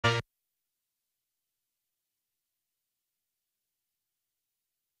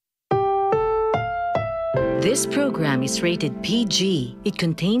This program is rated PG. It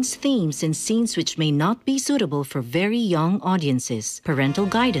contains themes and scenes which may not be suitable for very young audiences. Parental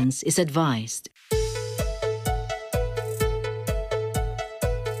guidance is advised.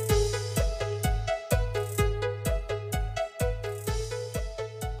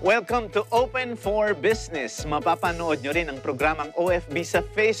 Welcome to Open for Business. Mapapanood nyo rin ang programang OFB sa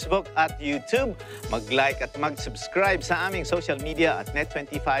Facebook at YouTube. Mag-like at mag-subscribe sa aming social media at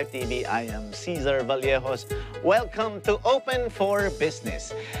Net25 TV. I am Cesar Vallejos. Welcome to Open for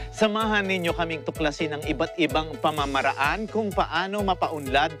Business. Samahan ninyo kaming tuklasin ang iba't ibang pamamaraan kung paano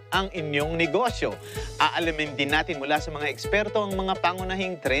mapaunlad ang inyong negosyo. Aalamin din natin mula sa mga eksperto ang mga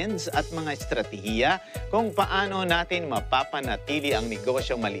pangunahing trends at mga estratehiya kung paano natin mapapanatili ang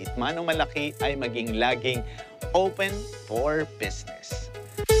negosyo maliit man o malaki ay maging laging open for business.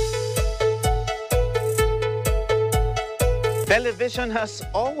 Television has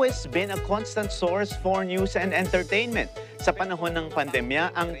always been a constant source for news and entertainment. Sa panahon ng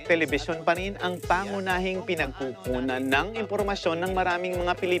pandemya, ang telebisyon pa rin ang pangunahing pinagkukunan ng impormasyon ng maraming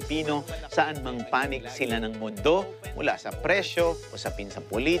mga Pilipino saan mang panig sila ng mundo, mula sa presyo, usapin sa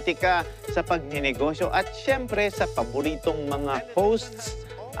politika, sa pagninegosyo at syempre sa paboritong mga hosts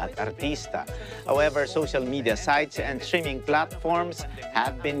at artista. However, social media sites and streaming platforms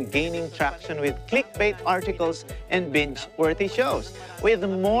have been gaining traction with clickbait articles and binge-worthy shows. With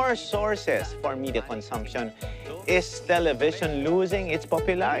more sources for media consumption, is television losing its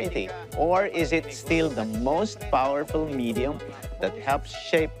popularity? Or is it still the most powerful medium that helps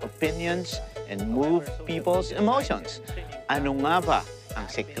shape opinions and move people's emotions? Ano nga ba ang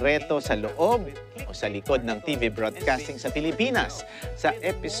sekreto sa loob o sa likod ng TV broadcasting sa Pilipinas? Sa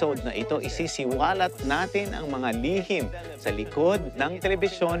episode na ito, isisiwalat natin ang mga lihim sa likod ng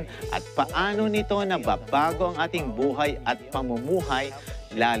telebisyon at paano nito nababago ang ating buhay at pamumuhay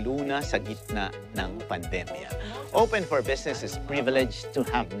lalo na sa gitna ng pandemya. Open for Business is privileged to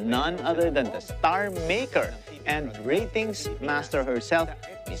have none other than the star maker and ratings master herself,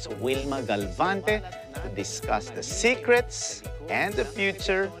 Ms. Wilma Galvante, to discuss the secrets and the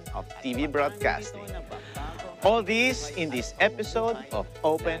future of TV broadcasting. All these in this episode of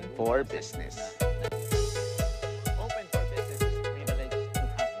Open for Business. Open for Business is privileged to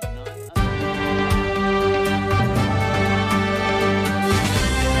have none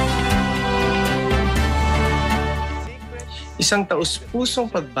Isang taus-pusong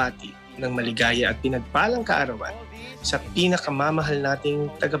pagbati ng maligaya at pinagpalang kaarawan sa pinakamamahal nating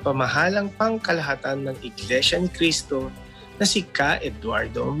tagapamahalang pangkalahatan ng Iglesia ni Cristo na si Ka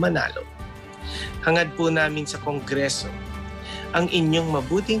Eduardo Manalo. Hangad po namin sa Kongreso ang inyong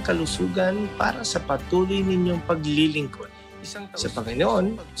mabuting kalusugan para sa patuloy ninyong paglilingkod sa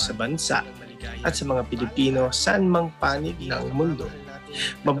Panginoon, sa bansa, at sa mga Pilipino saan mang panig ng mundo.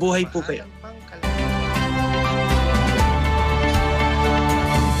 Mabuhay po kayo!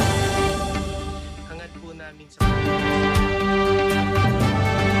 Hangad po namin sa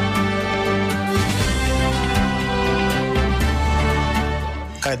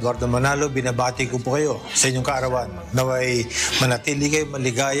Ka Eduardo Manalo, binabati ko po kayo sa inyong kaarawan. Naway manatili kayo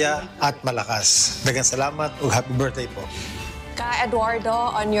maligaya at malakas. Daghang salamat ug happy birthday po. Ka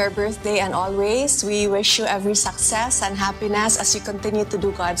Eduardo, on your birthday and always, we wish you every success and happiness as you continue to do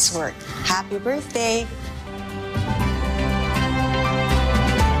God's work. Happy birthday!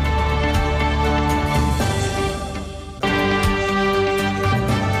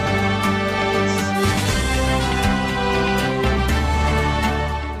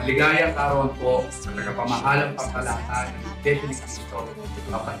 Maligayang karoon po sa tagapamahalang pagkalahatan ng Iglesia ni Cristo,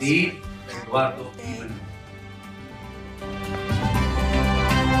 kapatid Eduardo Manalo.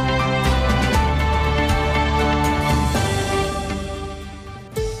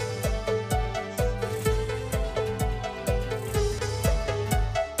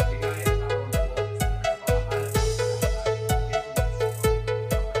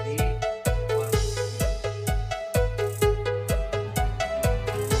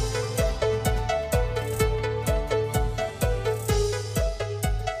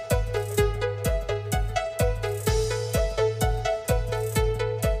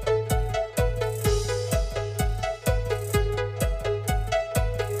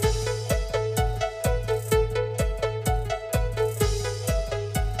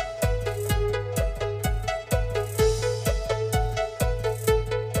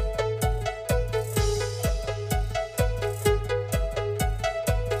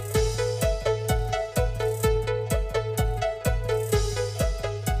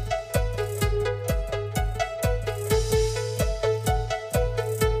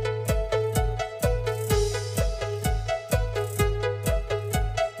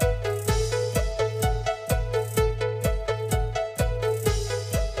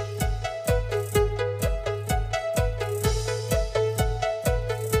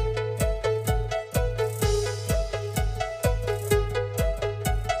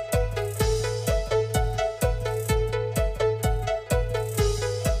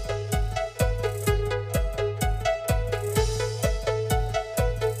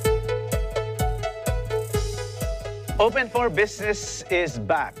 Open for Business is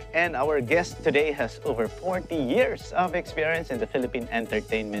back, and our guest today has over 40 years of experience in the Philippine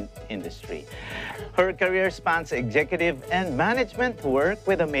entertainment industry. Her career spans executive and management work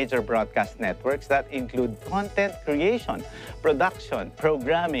with the major broadcast networks that include content creation, production,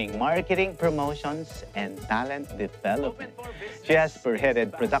 programming, marketing, promotions, and talent development. She has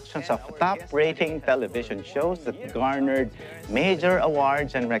spearheaded productions of top-rating television shows that garnered major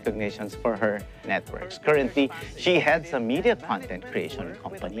awards and recognitions for her networks. Currently, she heads a media content creation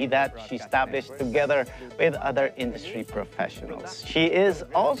company that she established together with other industry professionals. She is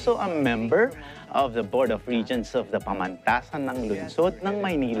also a member of the Board of Regents of the Pamantasan ng Lungsod ng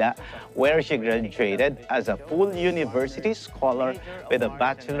Maynila, where she graduated as a full university scholar with a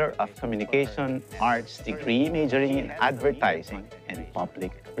Bachelor of Communication Arts degree majoring in advertising and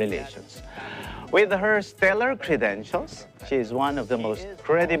public relations. With her stellar credentials, she is one of the most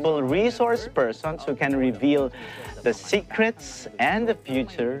credible resource persons who can reveal the secrets and the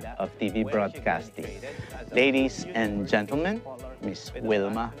future of TV broadcasting. Ladies and gentlemen, Miss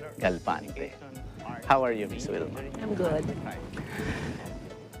Wilma Galvante. How are you, Miss Wilma? I'm good.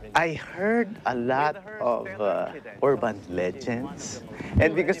 I heard a lot of urban legends,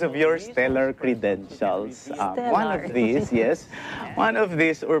 and because of your stellar credentials, one of these, one of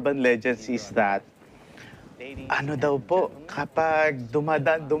these urban legends is that, ano daw po, kapag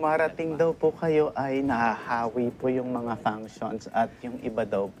dumarating daw po kayo ay nahahawi po yung mga functions at yung iba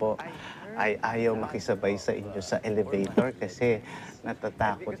daw po ay ayaw makisabay sa inyo sa elevator kasi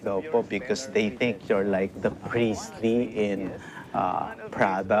natatakot daw po because they think you're like the Priestley in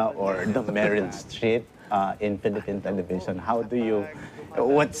Prada or the Meryl Streep in Philippine television.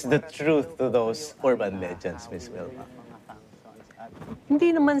 What's the truth to those urban legends, Miss Wilma?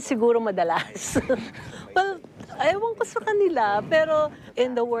 Hindi naman siguro madalas. Well, ewan ko sa kanila, pero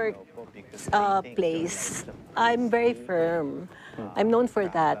in the work place, I'm very firm. I'm known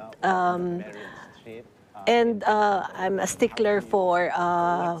for that. And I'm a stickler for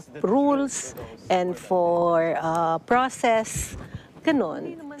rules and for process.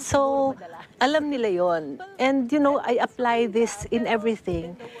 Ganon. So, alam nila yon. And, you know, I apply this in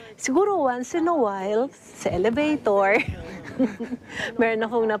everything. Siguro once in a while, sa elevator, meron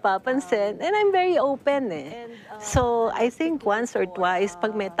akong napapansin. And I'm very open eh. So, I think once or twice,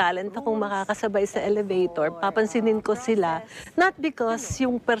 pag may talent akong makakasabay sa elevator, papansinin ko sila. Not because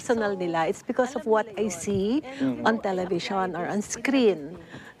yung personal nila, it's because of what I see on television or on screen.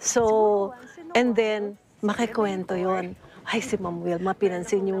 So, and then, makikwento yon. Ay, si Ma'am Wilma,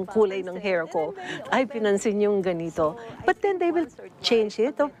 pinansin yung kulay ng hair ko. Ay, pinansin yung ganito. But then they will change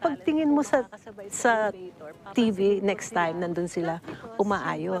it. O, pagtingin mo sa TV next time, nandun sila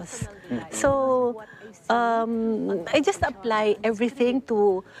umaayos. So, I just apply everything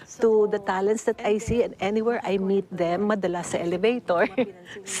to the talents that I see, and anywhere I meet them, madalas sa elevator.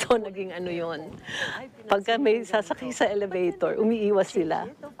 So, naging ano yun. Pagka may sasakay sa elevator, umiiwas sila.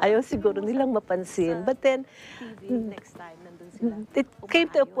 Ayaw siguro nilang mapansin. But then, it came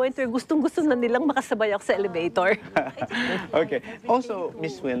to a point where gustong-gusto na nilang makasabay ako sa elevator. Okay. Also,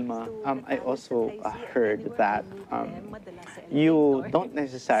 Miss Wilma, I also heard that you don't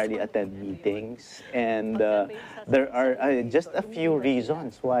necessarily attend meetings, and there are just a few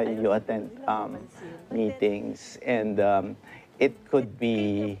reasons why you attend meetings, and it could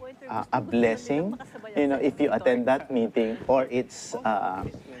be a blessing, you know, if you attend that meeting, or it's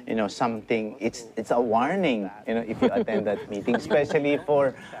you know, something, it's a warning, you know, if you attend that meeting, especially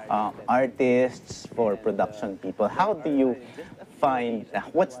for artists, for production people. How do you find,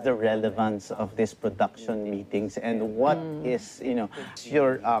 what's the relevance of these production meetings, and what is, you know,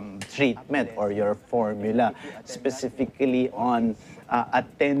 your treatment or your formula specifically on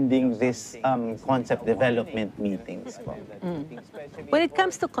attending this concept development meetings? When it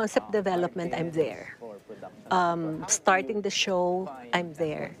comes to concept development, I'm there. Starting the show, I'm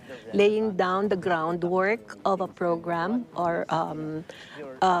there. Laying down the groundwork of a program or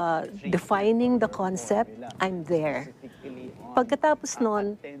defining the concept, I'm there. Pagkatapos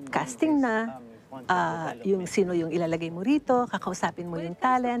nun, casting na, yung sino yung ilalagay mo rito, kakausapin mo yung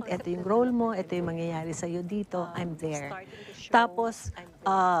talent, ito yung role mo, ito yung mangyayari sa'yo dito, I'm there. Tapos,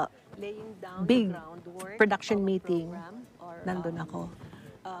 big production meeting, nandun ako.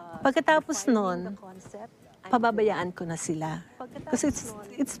 Pagkatapos nun, pababayaan ko na sila. Because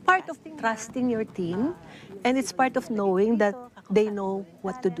it's part of trusting your team, and it's part of knowing that they know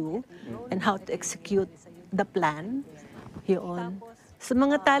what to do and how to execute the plan. Yun. Sa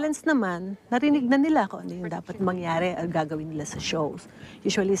mga talents naman, narinig na nila kung ano yung dapat mangyari at gagawin nila sa shows.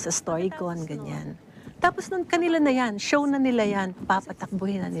 Usually sa StoryCon, ganyan. Tapos nun, kanila na yan, show na nila yan,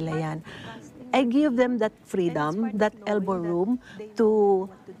 papatakbuhin na nila yan. I give them that freedom, that elbow room to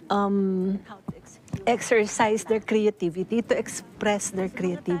exercise their creativity, to express their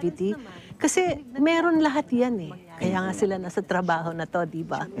creativity. Kasi meron lahat yan eh. Kaya nga sila nasa trabaho na to, di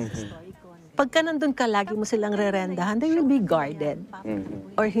ba? Pagka nandun ka, lagi mo silang rerendahan, they will be guarded.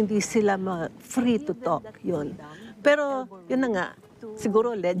 Or hindi sila free to talk, yun. Pero, yun na nga,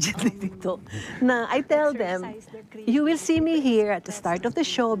 siguro legend dito, na I tell them, you will see me here at the start of the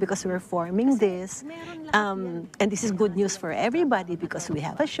show because we're forming this. And this is good news for everybody because we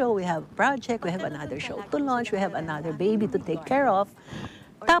have a show, we have a project, we have another show to launch, we have another baby to take care of.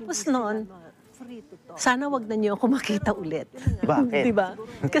 Tapos noon, sana wag na niyo ako makita ulit. Bakit? Diba?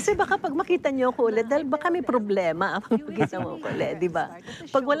 Kasi baka pag makita niyo ako ulit, dahil baka may problema pag makita mo ako ulit, diba?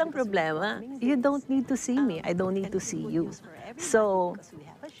 Pag walang problema, you don't need to see me. I don't need to see you. So,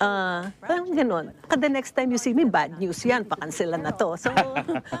 parang ganun. The next time you see me, bad news yan, pakansilan na to. So,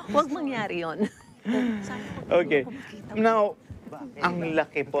 wag mangyari yon. Okay. Now, ang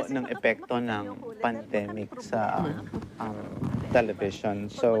laki po ng epekto ng pandemic sa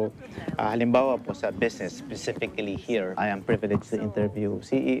television. So, halimbawa po sa business, specifically here, I am privileged to interview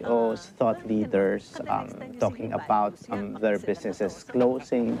CEOs, thought leaders, talking about their businesses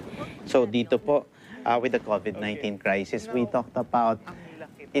closing. So, dito po, with the COVID-19 crisis, we talked about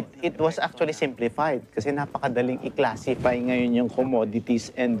it was actually simplified kasi napakadaling i-classify ngayon yung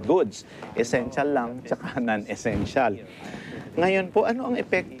commodities and goods. Essential lang, tsaka non-essential. Ngayon po, ano ang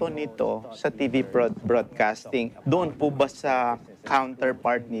epekto nito sa TV broadcasting? Doon po ba sa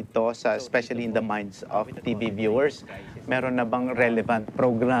counterpart nito, especially in the minds of TV viewers, meron na bang relevant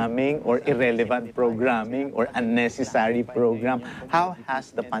programming or irrelevant programming or unnecessary program? How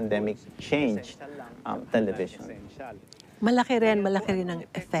has the pandemic changed television? Malaki rin ang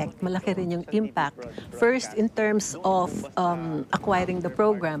effect, malaki rin yung impact. First, in terms of acquiring the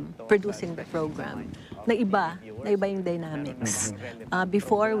program, producing the program. Naiba yung dynamics.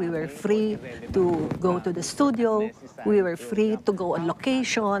 Before, we were free to go to the studio, we were free to go on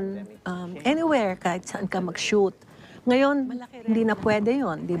location, anywhere, kahit saan ka mag-shoot. Ngayon, hindi na pwede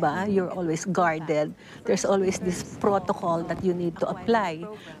yun, di ba? You're always guarded. There's always this protocol that you need to apply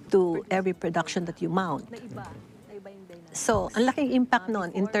to every production that you mount. So, ang laking impact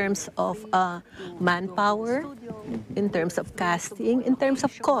nun in terms of manpower, in terms of casting, in terms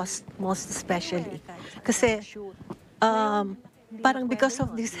of cost, most especially. Kasi, parang because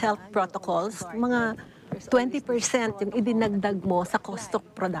of these health protocols, mga 20% yung idinagdag mo sa cost of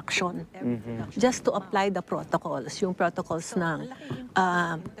production. Just to apply the protocols. Yung protocols ng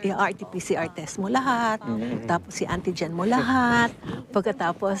RT-PCR test mo lahat, tapos si antigen mo lahat,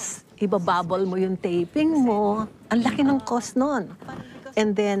 pagkatapos ibabubble mo yung taping mo, ang laki ng cost nun.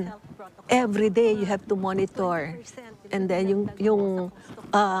 And then, every day you have to monitor. And then yung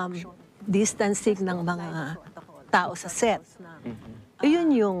distancing ng mga tao sa set.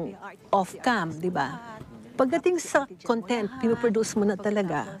 Yun yung off-cam, di ba? Pagdating sa content, pinuproduce mo na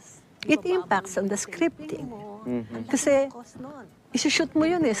talaga, it impacts on the scripting. Kasi, isushoot mo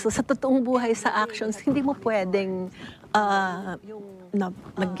yun eh. So, sa totoong buhay, sa actions, hindi mo pwedeng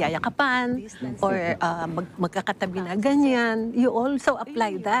magyayakapan or magkakatabi na ganyan. You also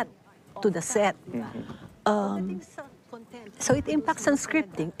apply that to the set. So, it impacts on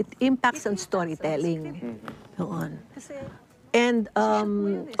scripting. It impacts on storytelling. Noon. And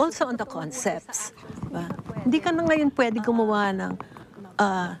also on the concepts. Diba? Hindi ka na ngayon pwede gumawa ng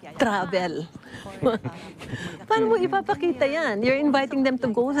travel. Paano mo ipapakita yan? You're inviting them to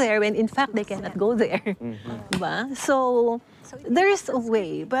go there when in fact they cannot go there. Diba? So, there is a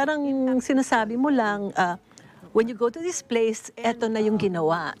way. Parang sinasabi mo lang, when you go to this place, eto na yung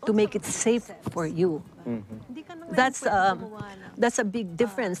ginawa to make it safe for you. That's a big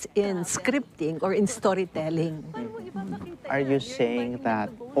difference in scripting or in storytelling. Are you saying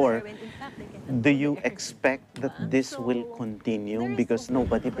that, or do you expect that this will continue because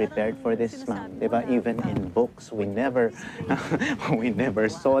nobody prepared for this, ma'am? Diba? Even in books, we never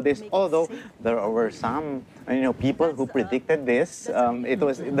saw this. Although there were some, people who predicted this.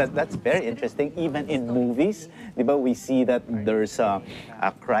 That's very interesting. Even in movies, diba, we see that there's a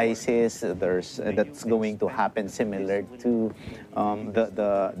crisis. That's going to happen similar to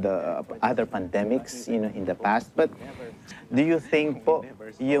the other pandemics, in the past. But do you think po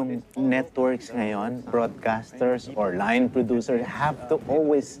yung networks ngayon, broadcasters or line producers have to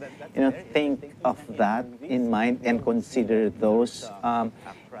always, think of that in mind and consider those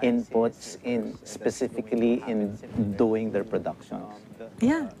inputs specifically in doing their productions?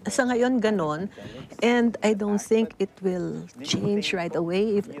 Yeah, sa ngayon ganon. And I don't think it will change right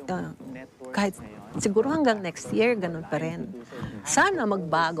away if kahit Siguro hanggang next year, ganun pa rin. Sana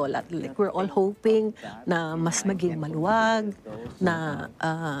magbago. Like we're all hoping na mas maging maluwag, na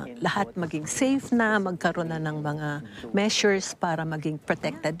lahat maging safe na, magkaroon na ng mga measures para maging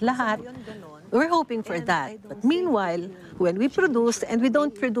protected lahat. We're hoping for that. But meanwhile, when we produce, and we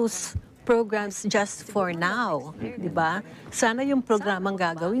don't produce programs just for now, di ba? Sana yung programang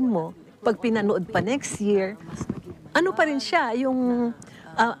gagawin mo, pag pinanood pa next year, ano pa rin siya, yung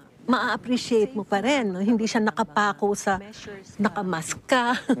ma-appreciate mo pa rin. No? Hindi siya nakapako sa nakamask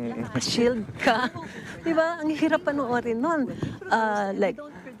ka, naka-shield ka. Di ba? Ang hirap panoorin nun. Like,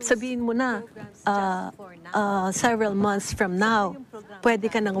 sabihin mo na, several months from now,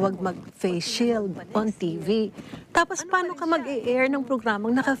 pwede ka nang wag mag-face shield on TV. Tapos, paano ka mag-i-air ng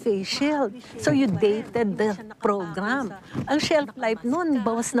programang naka-face shield? So, you dated the program. Ang shelf life nun,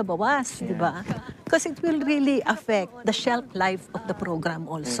 bawas na bawas, di ba? Because it will really affect the shelf life of the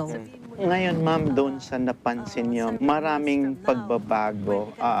program also. Ngayon, ma'am, doon sa napansin niyo, maraming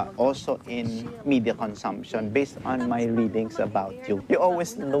pagbabago also in media consumption based on my readings about you. You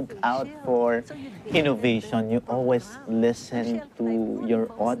always look out for innovation. You always listen to your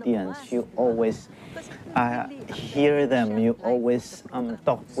audience. You always hear them. You always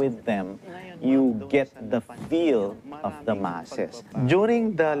talk with them. You get the feel of the masses.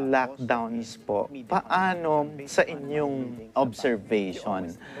 During the lockdowns po, paano sa inyong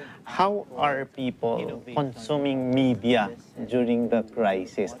observation, how are people consuming media during the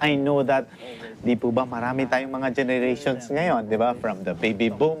crisis? I know that, di po ba, marami tayong mga generations ngayon, di ba? From the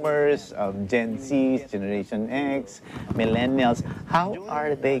baby boomers, Gen Z, Generation X, millennials. How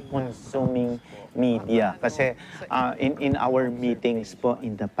are they consuming media? Kasi in our meetings po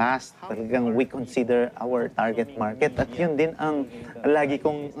in the past, talagang we consider our target market. At yun din ang lagi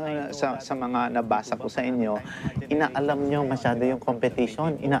kong sa mga nabasa ko sa inyo, inaalam nyo masyado yung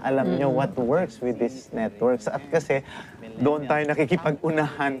competition. Inaalam nyo what works with these networks. At kasi doon tayo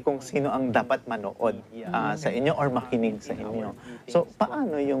nakikipag-unahan kung sino ang dapat manood sa inyo or makinig sa inyo. So,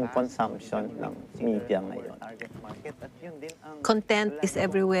 paano yung consumption ng media ngayon? Content is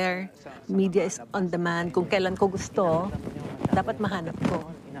everywhere. Media is on demand. Kung kailan ko gusto, dapat mahanap ko.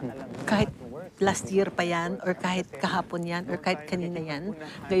 Kahit last year pa yan, or kahit kahapon yan, or kahit kanina yan,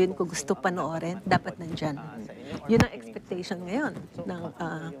 ngayon ko gusto panoorin, dapat nandyan. Yun ang expectation ngayon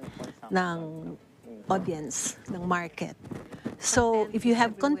ng audience, ng market. So, if you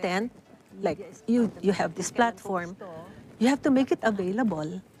have content, like you have this platform, you have to make it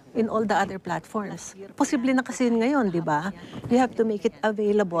available in all the other platforms. Posible na kasi ngayon, di ba? You have to make it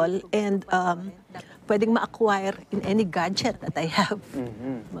available and pwedeng ma-acquire in any gadget that I have.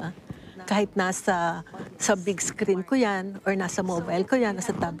 Diba? Kahit nasa big screen ko yan, or nasa mobile ko yan,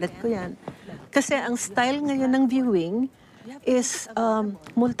 nasa tablet ko yan. Kasi ang style ngayon ng viewing is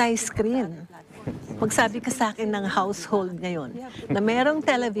multi-screen. Magsabi ka sa akin ng household ngayon na merong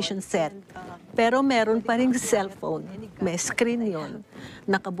television set, pero meron pa rin cellphone, may screen yon,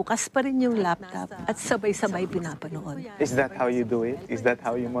 nakabukas pa rin yung laptop at sabay-sabay pinapanood. Is that how you do it? Is that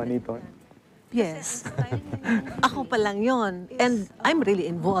how you monitor? Yes. Ako pa lang yon. And I'm really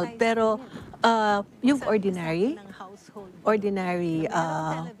involved. Pero yung ordinary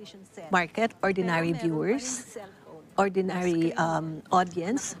market, ordinary viewers, ordinary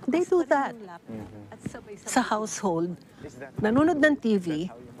audience, they do that. Sa household, nanonood ng TV,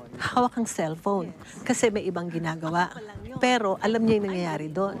 hawak ang cellphone kasi may ibang ginagawa. Pero alam niya yung nangyayari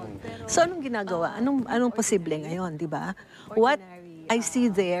doon. So anong ginagawa? Anong posible ngayon, di ba? What I see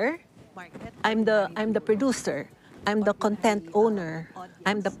there, I'm the producer. I'm the content owner.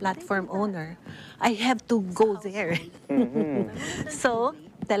 I'm the platform owner. I have to go there. So,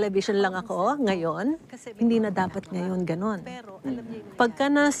 television lang ako ngayon. Hindi na dapat ngayon ganon. Pagka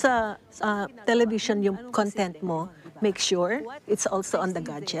nasa television yung content mo, make sure it's also on the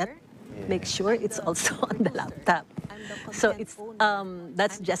gadget. Make sure it's also on the laptop. So it's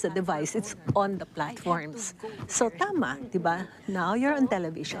that's just a device. It's on the platforms. So tama, di ba? Now you're on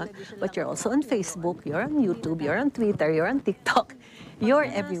television, but you're also on Facebook, you're on YouTube, you're on Twitter, you're on TikTok. You're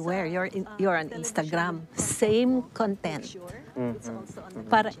everywhere. You're on Instagram. Same content.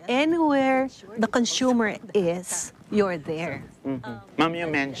 Para anywhere the consumer is, you're there. Ma'am, you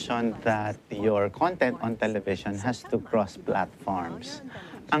mentioned that your content on television has to cross platforms.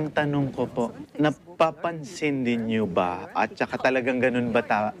 Ang tanong ko po, napapansin din niyo ba at saka talagang ganun ba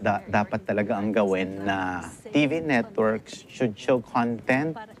dapat talaga ang gawin na TV networks should show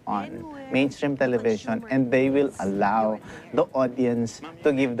content on mainstream television and they will allow the audience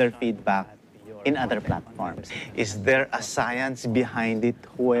to give their feedback in other platforms. Is there a science behind it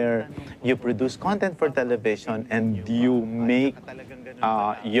where you produce content for television and you make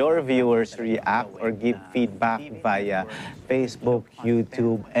your viewers react or give feedback via Facebook,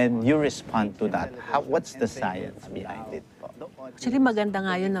 YouTube, and you respond to that? What's the science behind it po? Actually, maganda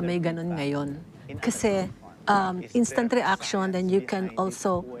nga yun na may ganun ngayon. Kasi instant reaction, then you can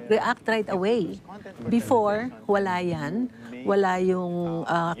also react right away. Before, wala yan. Wala yung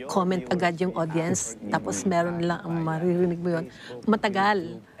comment agad yung audience, tapos meron lang, maririnig mo yun.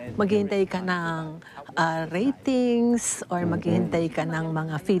 Matagal. Maghihintay ka ng ratings or maghihintay ka ng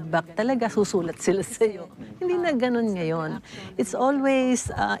mga feedback. Talaga susulat sila sa'yo. Hindi na ganun ngayon. It's always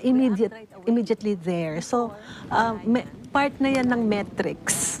immediately there. So, part na yan ng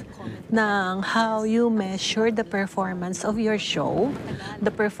metrics ng how you measure the performance of your show, the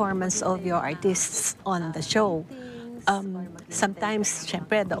performance of your artists on the show. Sometimes,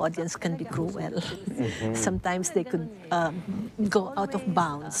 syempre, the audience can be cruel. Sometimes they could go out of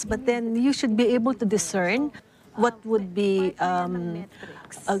bounds. But then you should be able to discern what would be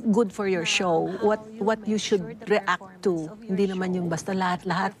good for your show, what you should react to. Hindi naman yung basta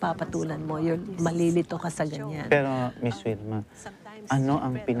lahat-lahat papatulan mo, you're malilito ka sa ganyan. Pero, Miss Wilma, ano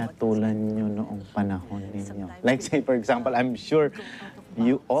ang pinatulan nyo noong panahon ninyo? Like say, for example, I'm sure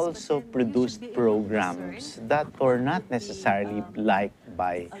you also produced programs that were not necessarily liked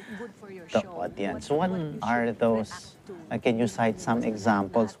by the audience. What are those? Can you cite some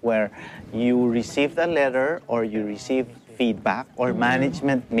examples where you received a letter or you received feedback or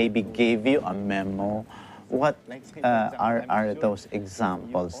management maybe gave you a memo? What are those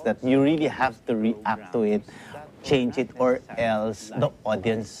examples that you really have to react to it, change it, or else the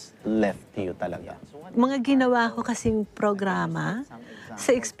audience left you talaga? Mga ginawa ko kasing programa,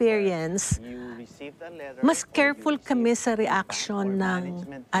 sa experience, mas careful kami sa reaction ng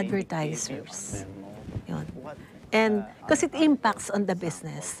advertisers. Yun. And because it impacts on the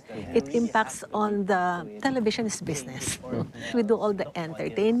business. It impacts on the television's business. We do all the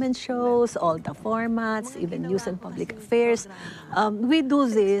entertainment shows, all the formats, even news and public affairs. We do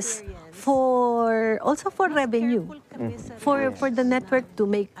this also for revenue. For the network to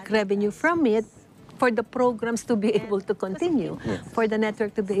make revenue from it, for the programs to be able to continue, for the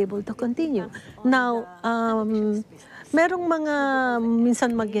network to be able to continue. Now, merong mga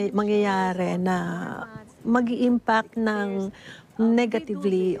minsan mangyayari na mag-i-impact ng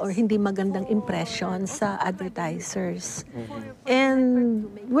negatively or hindi magandang impression sa advertisers. And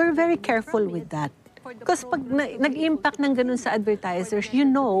we're very careful with that. Because pag nag-impact ng ganun sa advertisers, you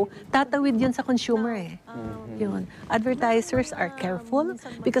know, tatawid yun sa consumer eh. Yun. Advertisers are careful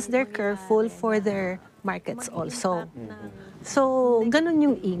because they're careful for their markets also. So, ganun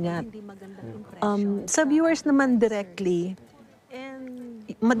yung ingat. Sa viewers naman directly,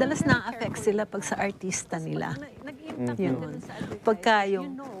 madalas na-affect sila pag sa artista nila. Yun. Pagka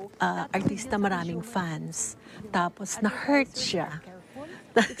yung artista maraming fans, tapos na-hurt siya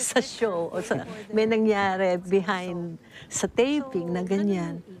sa show o may nangyari behind sa taping na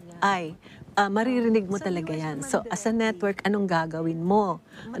ganyan, ay maririnig mo talaga yan. So, as a network, anong gagawin mo?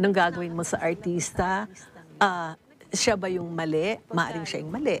 Anong gagawin mo sa artista? Siya ba yung mali? Maaring siya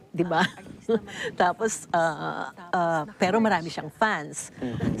yung mali, di ba? Tapos, pero marami siyang fans.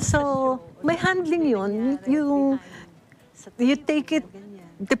 So, may handling yun. You take it,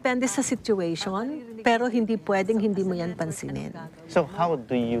 depende sa situation, pero hindi pwedeng hindi mo yan pansinin. So how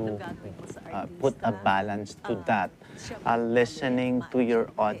do you put a balance to that? Listening to your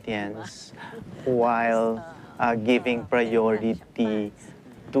audience while giving priority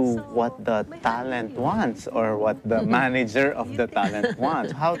to what the talent wants or what the manager of the talent wants.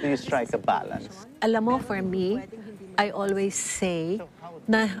 How do you strike a balance? Alam mo, for me, I always say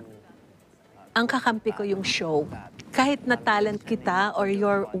na ang kakampi ko yung show. Kahit na talent kita or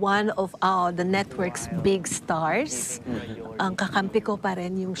you're one of the network's big stars, ang kakampi ko pa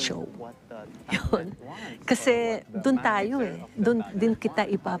rin yung show. Yun. Kasi dun tayo eh. Dun din kita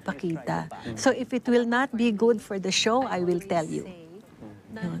ipapakita. So if it will not be good for the show, I will tell you.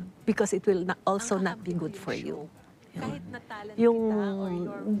 Yun. Because it will also not be good for you.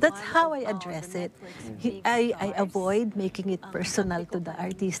 That's how I address it. I avoid making it personal to the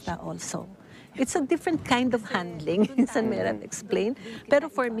artista also. It's a different kind of handling, minsan meron explain.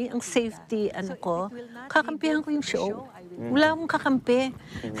 Pero for me, ang safety, kakampihan ko yung show. Wala akong kakampi.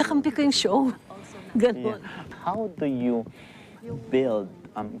 Kakampi ko yung show. Ganon. How do you build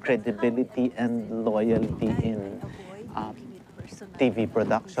credibility and loyalty in TV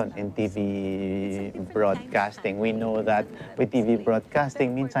production, in TV broadcasting? We know that with TV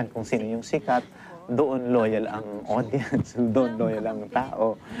broadcasting, minsan kung sino yung sikat, doon loyal ang audience, doon loyal ang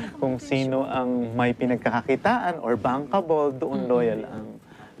tao. Kung sino ang may pinagkakakitaan or bankable, doon loyal ang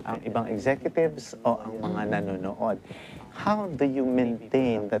ibang executives o ang mga nanonood. How do you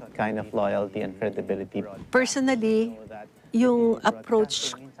maintain that kind of loyalty and credibility? Personally, yung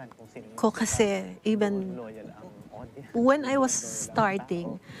approach ko kasi, even when I was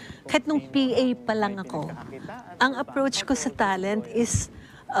starting, kahit nung PA pa lang ako, ang approach ko sa talent is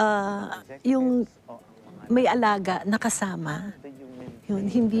yung may alaga na kasama. Yun,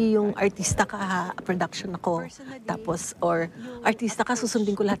 hindi yung artista ka ha, production ako, tapos, or artista ka,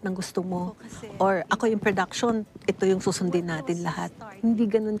 susundin ko lahat ng gusto mo. Or ako yung production, ito yung susundin natin lahat. Hindi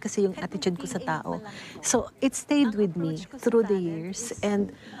ganun kasi yung attitude ko sa tao. So, it stayed with me through the years.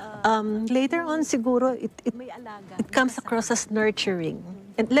 And later on, siguro, it comes across as nurturing.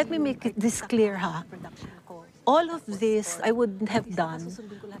 And let me make this clear ha. All of this, I wouldn't have done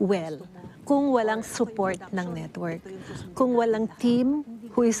well kung walang support ng network, kung walang team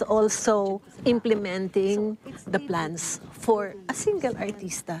who is also implementing the plans for a single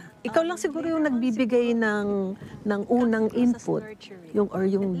artista. Ikaw lang siguro yung nagbibigay ng unang input, yung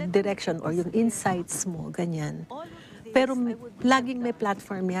direction or yung insights mo, ganyan. Pero laging may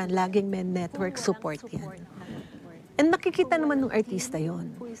platform yan, laging may network support yan. And makikita naman ng artista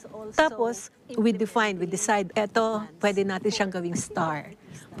yon. Tapos, we decide, eto, pwede natin siyang gawing star.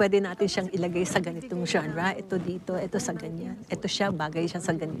 Pwede natin siyang ilagay sa ganitong genre. Ito dito, ito sa ganyan. Ito siya, bagay siya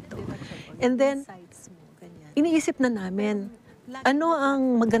sa ganito. And then, iniisip na namin, ano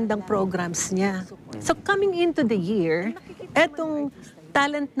ang magandang programs niya. So, coming into the year, etong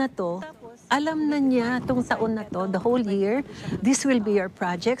talent na to, alam na niya itong taon na to, the whole year, this will be your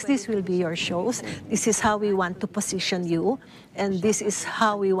projects, this will be your shows, this is how we want to position you, and this is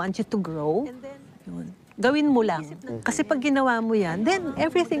how we want you to grow. Yun. Gawin mo lang. Kasi pag ginawa mo yan, then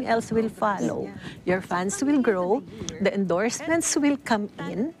everything else will follow. Your fans will grow, the endorsements will come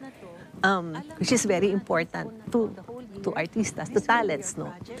in, which is very important to artistas, to talents,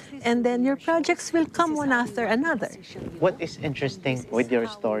 no? And then your projects will come one after another. What is interesting with your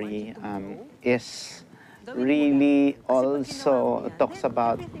story is really also talks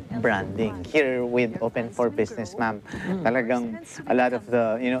about branding. Here with Open for Business, ma'am, talagang a lot of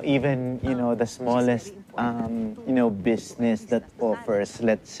the, even, the smallest, business that offers,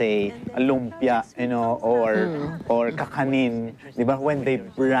 let's say, lumpia, or kakanin, di ba? When they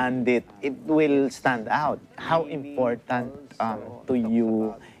brand it, it will stand out. How important to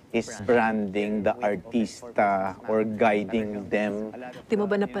you is branding the artista or guiding them? Di mo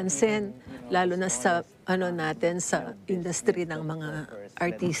ba napansin, lalo na sa natin sa industry ng mga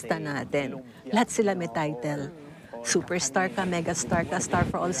artista natin, lahat sila may title. Superstar ka, megastar ka, star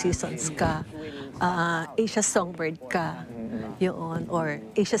for all seasons ka, Asia's Songbird ka, yun, or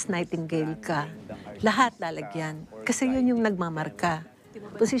Asia's Nightingale ka. Lahat lalagyan. Kasi yun yung nagmamarka.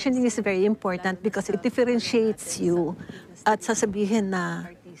 Positioning is very important because it differentiates you at sasabihin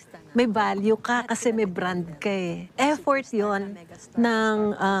na may value ka kasi may brand ka eh. Effort yon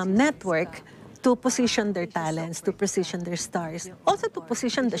ng network to position their talents, to position their stars, also to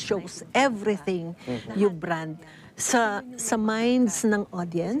position the shows, everything you brand. Sa minds ng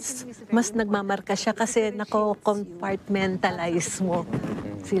audience, mas nagmamarka siya kasi nako-compartmentalize mo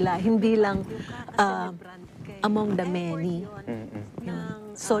sila. Hindi lang among the many.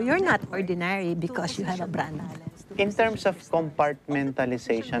 So you're not ordinary because you have a brand. In terms of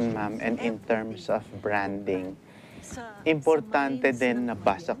compartmentalization, ma'am, and in terms of branding, importante din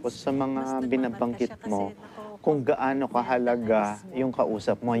nabasa ko sa mga binabanggit mo kung gaano kahalaga yung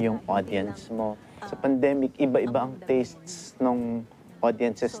kausap mo, yung audience mo. Sa pandemic, iba-iba ang tastes ng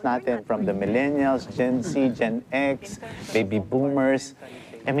audiences natin, from the millennials, Gen Z, Gen X, baby boomers.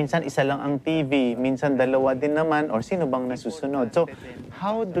 Minsan isa lang ang TV, minsan dalawa din naman, or sino bang nasusunod. So,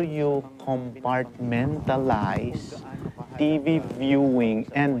 how do you compartmentalize TV viewing,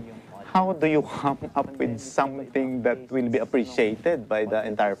 and how do you come up with something that will be appreciated by the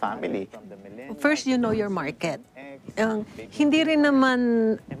entire family? First, you know your market. Hindi rin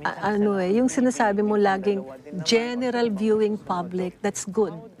naman, yung sinasabi mo laging general viewing public, that's good.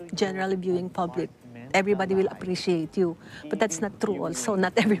 General viewing public. Everybody will appreciate you. But that's not true also.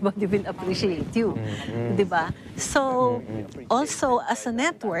 Not everybody will appreciate you. Diba? So, also, as a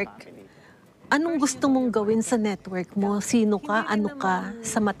network, anong gusto mong gawin sa network mo? Sino ka? Ano ka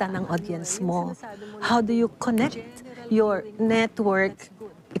sa mata ng audience mo? How do you connect your network?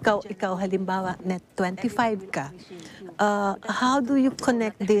 Ikaw halimbawa, net 25 ka. How do you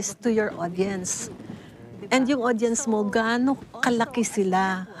connect this to your audience? And yung audience mo, gaano kalaki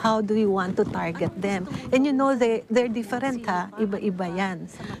sila? How do you want to target them? And you know, they're different, ha? Iba-iba yan.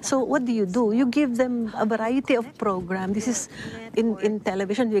 So what do? You give them a variety of program. This is, in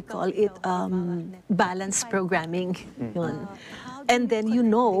television, we call it balanced programming. Yun. And then you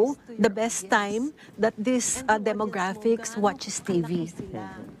know the best time that this demographics watches TV.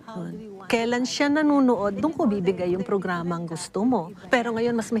 Kailan siya nanonood, doon ko bibigay yung programang gusto mo. Pero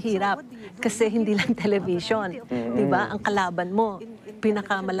ngayon mas mahirap kasi hindi lang television. Diba? Ang kalaban mo,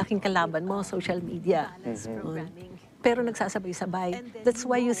 pinakamalaking kalaban mo, social media. Pero nagsasabay-sabay. That's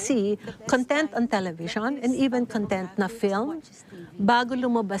why you see content on television and even content na film, bago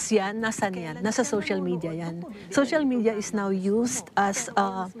lumabas yan, nasan yan? Nasa social media yan. Social media is now used as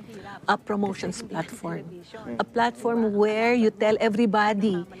a promotions platform. A platform where you tell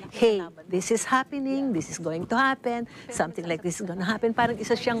everybody, hey, this is happening, this is going to happen, something like this is going to happen. Parang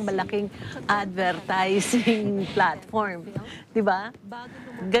isa siyang malaking advertising platform. Diba?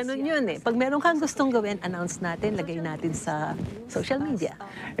 Ganun yun eh. Pag meron kang gustong gawin, announce natin, lagay natin sa social media.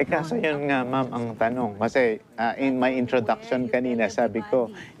 Kaso yun nga, ma'am, ang tanong. Kasi in my introduction kanina, sabi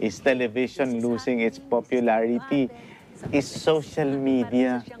ko, is television losing its popularity? Is social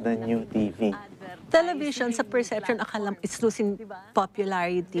media the new TV? Television, sa perception, akala it's losing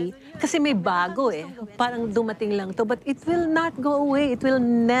popularity kasi may bago eh. Parang dumating lang to, but it will not go away. It will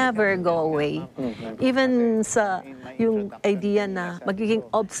never go away. Even sa yung idea na magiging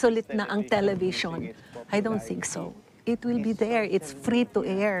obsolete na ang television, I don't think so. It will be there. It's free to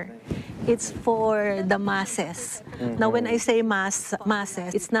air. It's for the masses. Now, when I say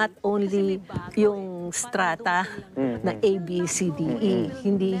masses, it's not only yung strata na A, B, C, D, E.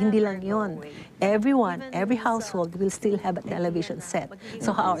 Hindi lang yun. Everyone, every household will still have a television set.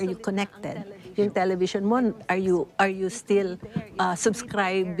 So how are you connected? Yung television mo, are you still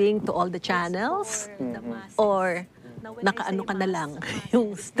subscribing to all the channels? Or nakaano ka na lang,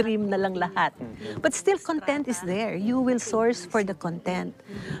 yung stream na lang lahat. But still, content is there. You will source for the content.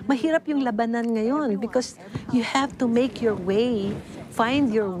 Mahirap yung labanan ngayon because you have to make your way, find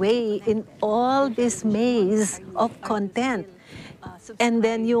your way in all this maze of content. And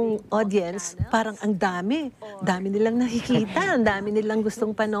then yung audience, parang ang dami nilang nakikita, ang dami nilang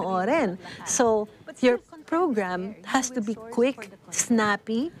gustong panoorin. So, your program has to be quick,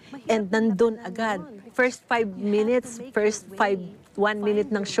 snappy, and nandun agad. First 5 minutes, 1 minute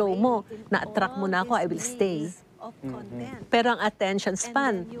ng show mo, na-attract mo na ako, I will stay. Pero ang attention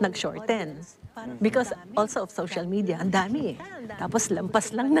span, nag-shorten. Because also of social media, ang dami eh. Tapos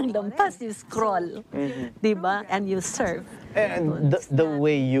lampas lang ng lampas, you scroll. Diba? And you surf. And the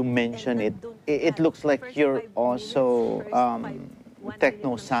way you mention it, it looks like you're also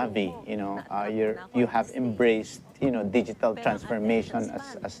techno-savvy, you know. You have embraced, you know, digital transformation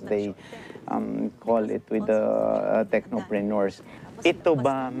as they call it with the technopreneurs. Ito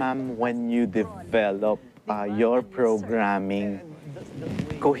ba, ma'am, when you develop your programming,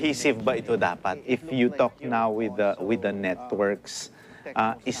 cohesive ba ito dapat? If you talk now with the networks,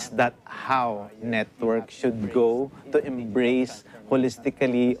 is that how networks should go to embrace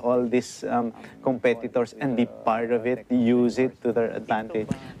holistically all these competitors and be part of it, use it to their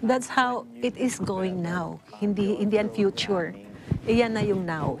advantage? That's how it is going now. Hindi ang future. Iyan na yung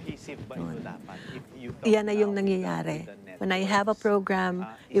now. Iyan na yung nangyayari. When I have a program,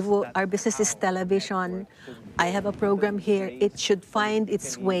 if our business is television, I have a program here, it should find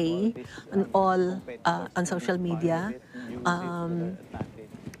its way on social media.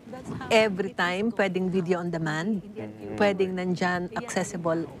 Every time, pwedeng video on demand, pwedeng nandyan,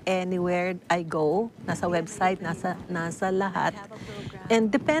 accessible anywhere I go, nasa website, nasa lahat.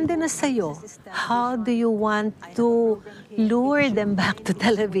 And depende na sa'yo, how do you want to lure them back to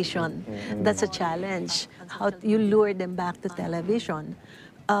television? That's a challenge. How you lure them back to television.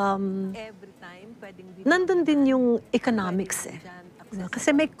 Nandun din yung economics eh. Kasi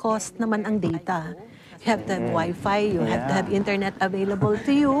may cost naman ang data. You have to have Wi-Fi, you have to have internet available to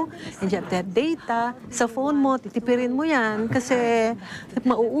you, and you have to have data. Sa phone mo, titipirin mo yan kasi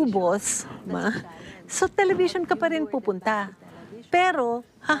mauubos. So, television ka pa rin pupunta. Pero,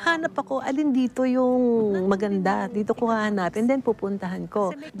 hahanap ako, alin dito yung maganda. Dito ko hahanap, and then pupuntahan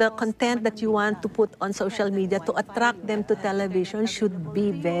ko. The content that you want to put on social media to attract them to television should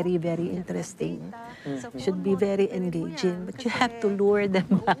be very, very interesting. Should be very engaging. But you have to lure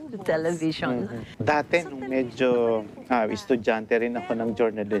them back to television. Dati, nung medyo estudyante rin ako ng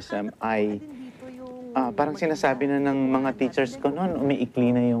journalism, parang sinasabi na ng mga teachers ko noon,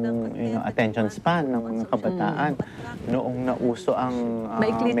 umiikli na yung attention span ng mga kabataan. Noong nauso ang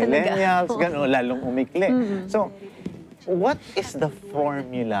millennials, gano'n, lalong umikli. So, What is the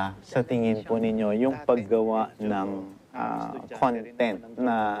formula sa tingin po ninyo yung paggawa ng content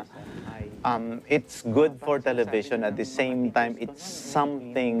na it's good for television, at the same time it's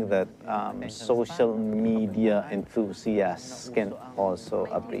something that social media enthusiasts can also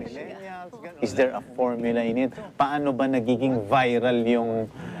appreciate? Is there a formula in it? Paano ba nagiging viral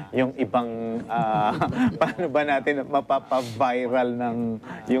yung ibang paano ba natin mapapa-viral ng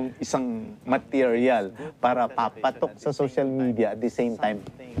yung isang material para papatok sa social media, at the same time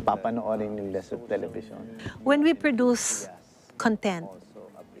papanoorin nila sa television? When we produce content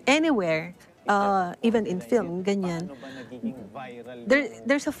anywhere, even in film, ganyan,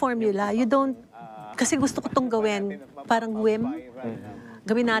 there's a formula. You don't, kasi gusto ko tong gawin, parang whim.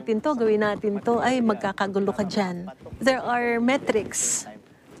 Gawin natin to, ay magkakagulo ka dyan. There are metrics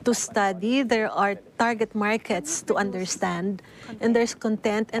to study, there are target markets to understand, and there's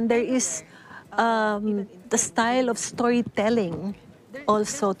content, and there is the style of storytelling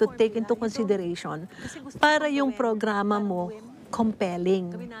also to take into consideration para yung programa mo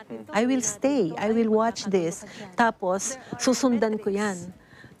compelling. I will stay, I will watch this, tapos susundan ko yan.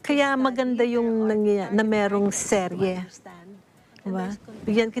 Kaya maganda yung na merong serye. Diba?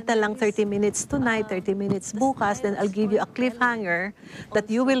 Bigyan kita lang 30 minutes tonight, 30 minutes bukas, then I'll give you a cliffhanger that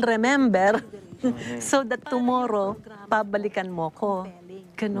you will remember so that tomorrow, pabalikan mo ko.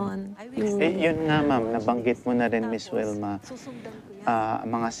 Ganon. Yun nga ma'am, nabanggit mo na rin, Miss Wilma,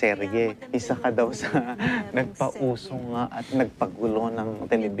 mga serye. Isa ka daw sa nagpauso nga at nagpagulo ng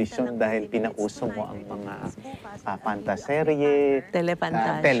telebisyon dahil pinauso mo ang mga pantaserye,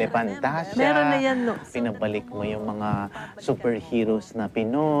 telepantasya. Meron na yan, no? Pinabalik mo yung mga superheroes na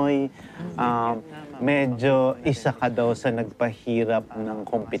Pinoy. Medyo isa ka daw sa nagpahirap ng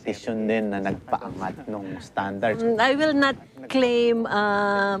kompetisyon din na nagpaangat ng standards. I will not claim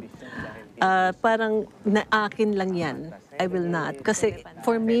parang na akin lang yan. I will not. Kasi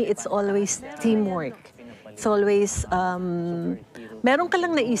for me, it's always teamwork. It's always, meron ka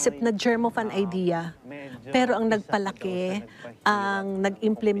lang naisip na germ of an idea. Pero ang nagpalaki, ang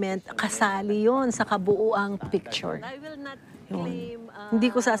nag-implement, kasali yon sa kabuuang picture. Yun. Hindi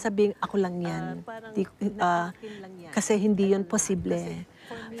ko sasabing ako lang yan. Kasi hindi yun posible.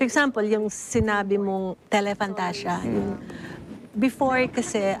 For example, yung sinabi mong telefantasya, before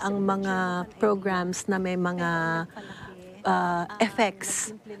kasi ang mga programs na may mga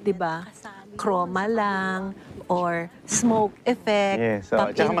effects, di ba? Chroma lang, or smoke effect. Yes, so,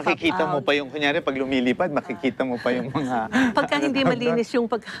 tsaka makikita mo pa yung, kunyari, pag lumilipad, makikita mo pa yung mga... Pagka hindi malinis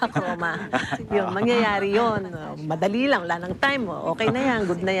yung pagkakroma, yun, mangyayari yun. Madali lang, wala nang time mo. Okay na yan,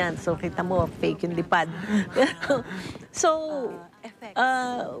 good na yan. So, kita mo, fake yung lipad. So,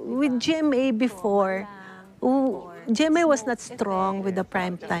 with GMA before, GMA was not strong with the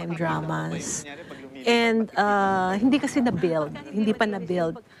primetime dramas. And hindi kasi na-build, hindi pa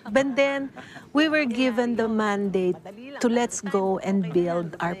na-build. But then, we were given the mandate to let's go and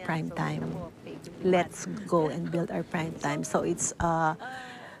build our primetime. Let's go and build our primetime. So it's a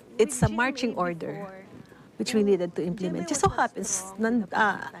marching order which we needed to implement. Just so happens,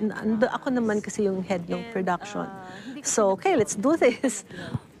 ako naman kasi yung head ng production. So, okay, let's do this.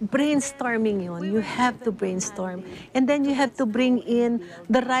 Brainstorming yun. You have to brainstorm. And then you have to bring in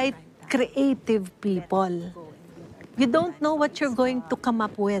the right creative people. You don't know what you're going to come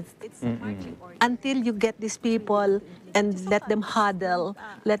up with until you get these people and let them huddle,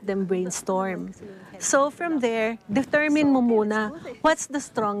 let them brainstorm. So from there, determine mo muna what's the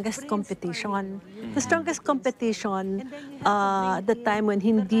strongest competition. The strongest competition the time when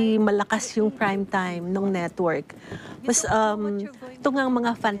hindi malakas yung prime time ng network was ito nga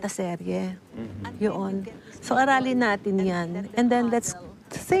mga fantaserye. Yun. So aralin natin yan. And then let's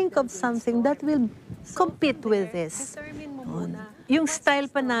think of something that will compete with this. Yung style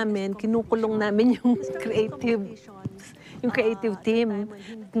pa namin, kinukulong namin yung creative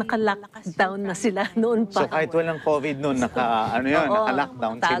naka-lockdown na sila noon pa. So kahit walang COVID noon,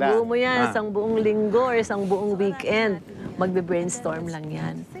 naka-lockdown sila. Tago mo yan, isang buong linggo or isang buong weekend. Magbe-brainstorm lang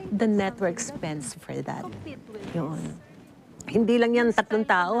yan. The network spends for that. Yun. Hindi lang yan 3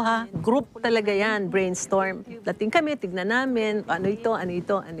 tao, ha? Group talaga yan, brainstorm. Dating kami, tignan namin, ano ito.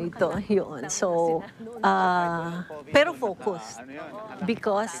 Yun. So, pero focused.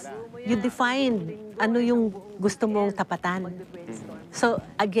 Because you define ano yung gusto mong tapatan. So,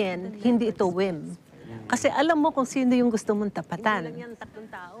 again, hindi ito whim. Kasi alam mo kung sino yung gusto mong tapatan.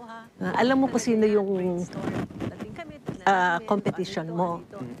 Alam mo kung sino yung competition mo.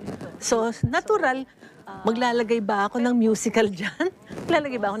 So, natural, maglalagay ba ako ng musical dyan?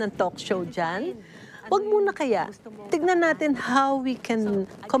 Maglalagay ba ako ng talk show dyan? wag muna kaya. Tignan natin how we can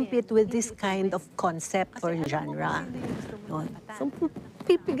compete with this kind of concept or genre. Yun. So,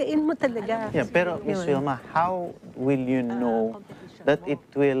 pipigain mo talaga. Yeah, pero Miss Yun. Wilma, how will you know that it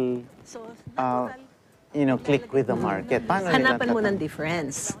will, click with the market? Paano nila Hanapan mo ng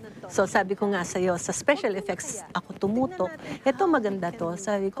difference. So sabi ko nga sa'yo, sa special effects ako tumutok, ito maganda to.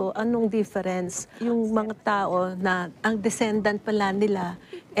 Sabi ko, anong difference? Yung mga tao na ang descendant pala nila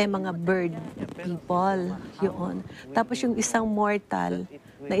mga bird people. Yun. Tapos yung isang mortal,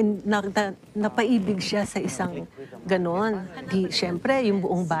 napaibig siya sa isang ganon. Siyempre, yung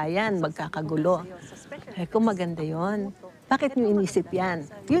buong bayan magkakagulo. Kung maganda yon. Bakit nyo inisip yan?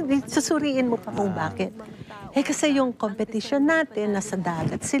 Susuriin mo pa kung bakit. Kasi yung competition natin, nasa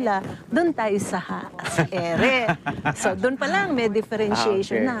dagat sila, doon tayo sa ere. So doon pa lang may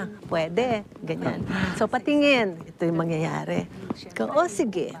differentiation na. Pwede, ganyan. So patingin, ito yung mangyayari.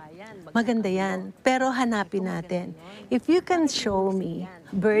 Sige, maganda yan. Pero hanapin natin. If you can show me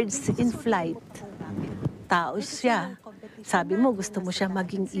birds in flight, tao siya. Sabi mo, gusto mo siya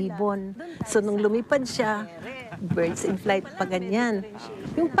maging ibon. So nung lumipad siya, birds in flight pa ganyan.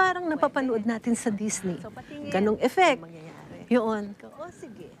 Yung parang napapanood natin sa Disney. Ganong effect. Yun.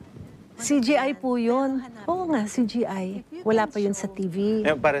 CGI po yun. Oo nga, CGI. Wala pa yun sa TV.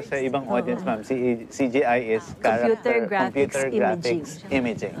 Para sa ibang audience, ma'am, CGI is Computer graphics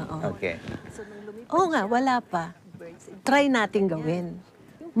imaging. Okay. Oo nga, wala pa. Try natin gawin.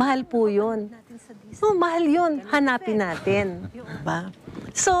 Mahal po yun. Mahal yun. Hanapin natin. Diba?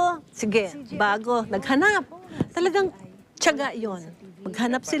 So, sige, bago naghanap, talagang tiyaga yun.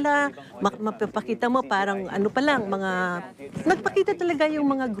 Maghanap sila, mapapakita mo parang ano pa lang, nagpakita talaga yung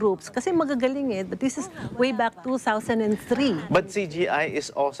mga groups. Kasi magagaling But this is way back 2003. But CGI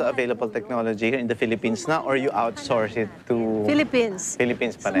is also available technology here in the Philippines na, or you outsource it to... Philippines.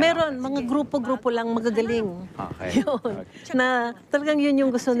 Philippines pa rin. Meron, mga grupo-grupo lang magagaling. Okay. Yun. Na talagang yun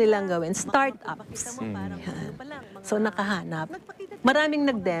yung gusto nilang gawin. Startups. Yan. So nakahanap. Maraming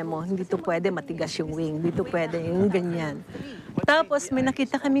nag-demo. Hindi to pwede matigas yung wing. Hindi to pwede yung ganyan. Tapos may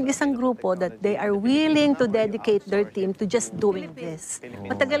nakita kaming isang grupo that they are willing to dedicate their team to just doing this.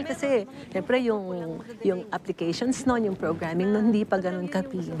 Matagal kasi, siyempre yung applications noon, yung programming noon, hindi pa ganun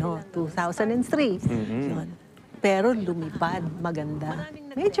kapino. 2003. Yun. Pero lumipad, maganda.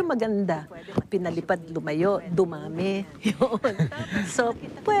 Medyo maganda. Pinalipad, lumayo, dumami. Yun. So,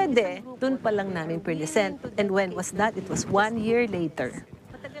 pwede. Doon pa lang namin present. And when was that? It was 1 year later.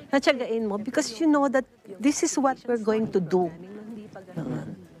 Natsagain mo because you know that this is what we're going to do.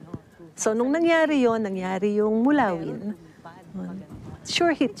 So, nung nangyari yung Mulawin,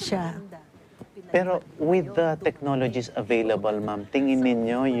 sure hit siya. Pero with the technologies available, ma'am, tingin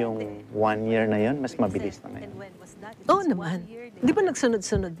ninyo yung 1 year na yun, mas mabilis na ngayon? Oo naman. Di ba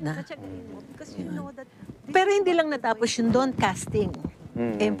nagsunod-sunod na? Pero hindi lang natapos yun doon, casting.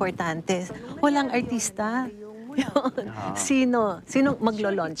 Importante. Walang artista. Sino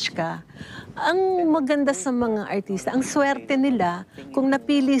maglo-launch ka? Ang maganda sa mga artista, ang swerte nila kung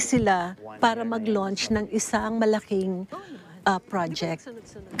napili sila para mag-launch ng isang malaking project.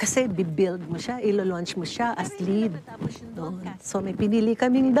 Kasi bibuild mo siya, ilo-launch mo siya as lead. No? So may pinili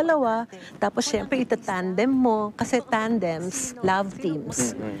kaming dalawa, tapos syempre itatandem mo, kasi tandems, love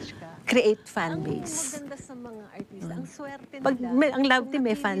teams, create fan base. Pag ang love team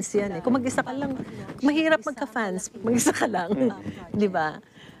may fans yan Kung mag-isa ka lang, mahirap magka-fans, mag-isa ka lang. Di ba?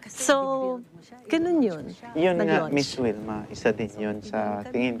 So, ganun yun. Yun nga, Miss Wilma, isa din yun sa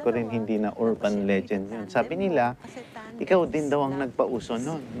tingin ko rin hindi na urban legend yun. Sabi nila, ikaw din daw ang nagpauso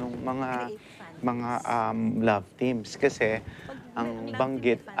nun, nung mga love teams. Kasi ang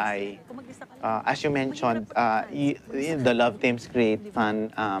banggit ay, as you mentioned, the love teams create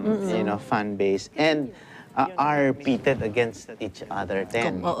fan base and are pitted against each other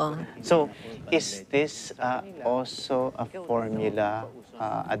then. So, is this also a formula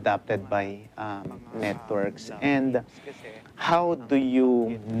adopted by networks? And how do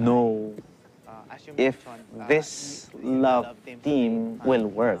you know if this love team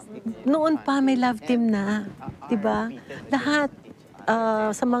will work? Noon pa may love team na, 'di ba? Lahat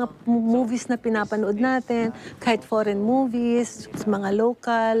sa mga movies na pinapanood natin, kahit foreign movies, mga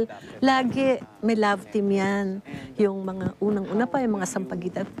local, lagi may love team yan. Yung mga unang-una pa, yung mga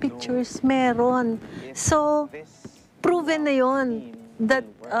Sampaguita pictures, meron. So, proven na yon that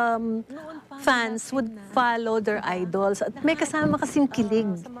fans would follow their idols. At may kasama kasing kilig.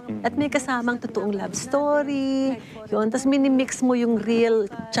 At may kasamang totoong love story. Yun. Tapos minimix mo yung real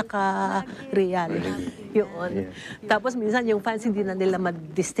tsaka reality. Yun. Tapos minsan yung fans hindi na nila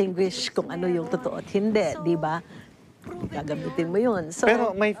ma-distinguish kung ano yung totoo at hindi. Di ba? gagamitin mo yun. So,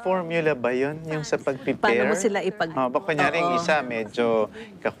 Pero may formula ba yun, yung sa pag-prepare? paano mo sila Baka kunyari, yung Oo. isa medyo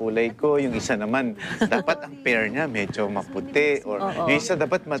kakulay ko, yung isa naman, dapat ang pair niya medyo maputi, or Oo. yung isa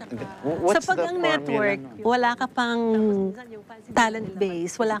dapat, what's sa pag the ang formula? network, wala ka pang talent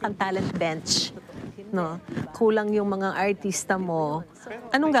base, wala kang talent bench. No? Kulang yung mga artista mo.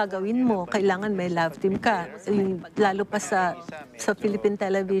 Anong gagawin mo? Kailangan may love team ka. Lalo pa sa Philippine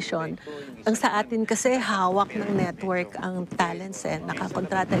television. Ang sa atin kasi hawak ng network ang talents eh.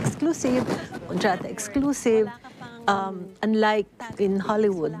 Nakakontrata exclusive, kontrata exclusive. Unlike in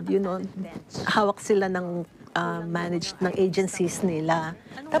Hollywood, hawak sila ng managed ng agencies nila.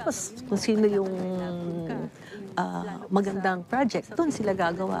 Tapos kung sino yung magandang project, doon sila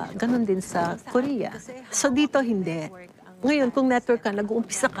gagawa. Ganon din sa Korea. So dito hindi. Ngayon, kung network ka,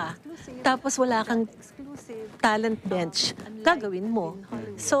 nag-uumpisa ka, tapos wala kang talent bench, gagawin mo.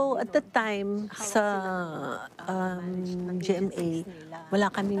 So at the time sa GMA, wala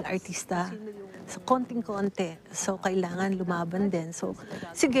kaming artista. So konting-konti. So kailangan lumaban din. So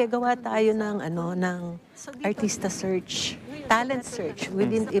sige, gawa tayo ng artista search, talent search. We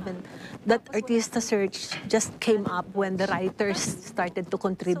didn't even that artista search just came up when the writers started to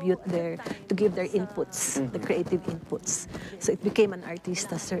contribute to give their inputs, the creative inputs. So it became an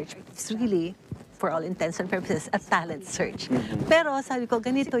artista search. It's really, for all intents and purposes, a talent search. Pero sabi ko,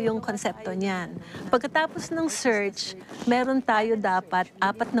 ganito yung konsepto niyan. Pagkatapos ng search, meron tayo dapat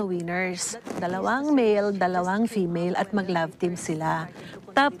 4 na winners. 2 male, 2 female, at mag-love team sila.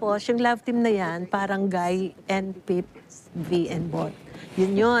 Tapos, yung love team na yan, parang Guy and Pip, V and Bot.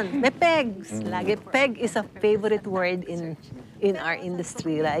 Yun. May pegs. Lagi, peg is a favorite word in our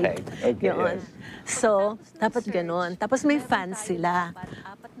industry, right? Okay, Yun. yes. So, dapat ganon. Tapos may fans sila.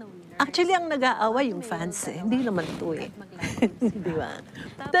 Actually, ang nag-aaway yung fans eh. Hindi naman ito eh. Di ba?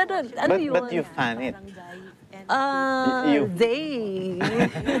 Pero, ano yun? But you fan it. They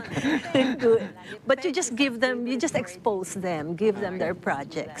do it. But you just expose them, give them their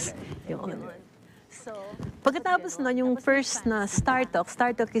projects. Yun. Pagkatapos nun, yung first na Star Talk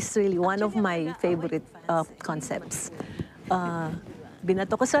is really one of my favorite concepts.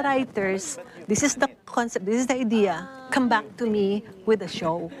 Binato ko sa writers, this is the concept, this is the idea, come back to me with a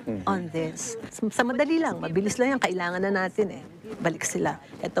show on this. Sa madali lang, mabilis lang yan, kailangan na natin eh. Balik sila.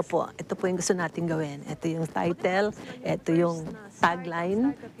 Ito po yung gusto natin gawin. Ito yung title, ito yung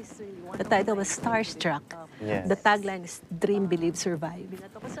tagline. The title was Starstruck. Yes. The tagline is Dream, Believe, Survive.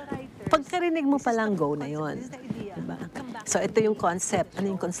 Pagkarinig mo palang go na yon, diba? So ito yung concept.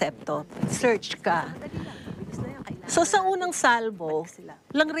 Ano yung konsepto? Search ka. So sa unang salvo,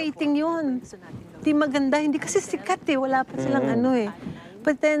 lang rating yun. Di maganda, hindi kasi sikat eh. Wala pa silang ano eh.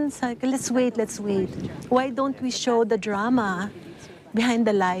 But then, let's wait. Why don't we show the drama behind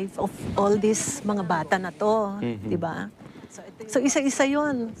the life of all these mga bata na to? Diba? So isa-isa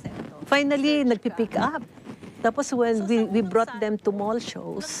yun. Finally, nagpipick up. Tapos when we brought them to mall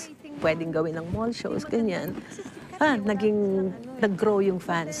shows, pwedeng gawin ng mall shows, ganyan, nag-grow yung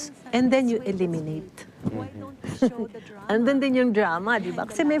fans. And then you eliminate. Andun din yung drama, di ba?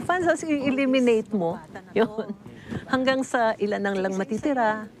 Kasi may fans, so i-eliminate mo. Yun. Hanggang sa ilan lang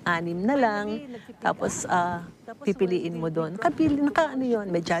matitira, 6 na lang, tapos pipiliin mo doon. Ano yun,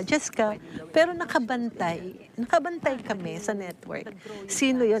 may judges ka, pero nakabantay kami sa network.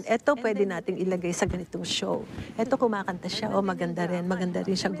 Sino yun? Eto pwede nating ilagay sa ganitong show. Eto kumakanta siya, maganda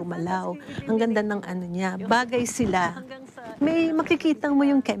rin siya gumalaw. Ang ganda ng ano niya, bagay sila. May makikita mo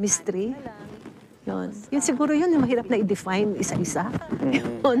yung chemistry. Yun siguro yun, yung mahirap na i-define isa-isa.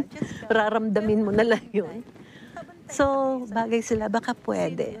 Yun, raramdamin mo na lang yun. So, bagay sila, baka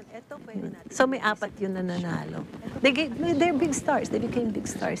pwede. So, may 4 yun na nanalo. They're big stars. They became big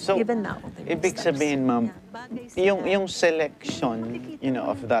stars, So, even now. ibig sabihin, ma'am, yung selection,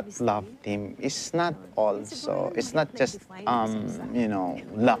 of that love team is not just,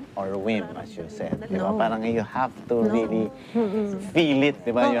 luck or whim, as you said. Diba? No. Parang you have to really feel it,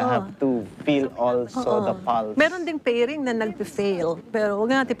 diba? You have to feel also the pulse. Meron ding pairing na nag-fail. Pero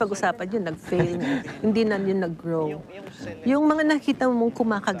huwag natin pag-usapan yun, nag-fail na. Hindi na yun nag-grow. Yung mga nakita mong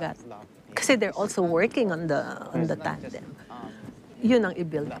kumakagat, kasi they're also working on the tandem. Yun ang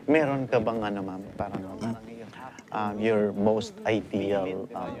i-build up. Meron ka bang ma'am, parang your most ideal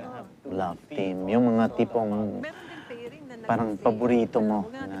love team? Yung mga tipong parang paborito mo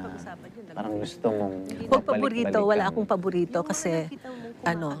na parang gusto mong Huwag paborito, wala balik-balikan. akong paborito kasi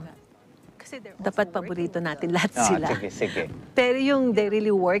dapat paborito natin lahat sila. Sige. Pero yung they really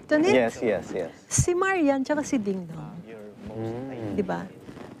worked on it, Yes. si Marian tsaka si Ding Dong. Diba?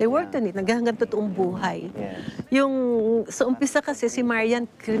 They worked on it, hanggang totoong buhay. Yes. Yung sa umpisa kasi si Marian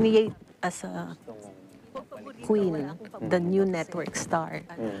create as a Queen, the new network star.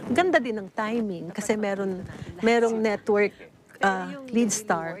 Ganda din ng timing kasi merong network lead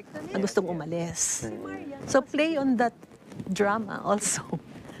star na gustong umalis. So play on that drama also.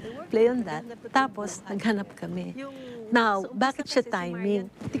 Play on that. Tapos, naghanap kami. Now, bakit siya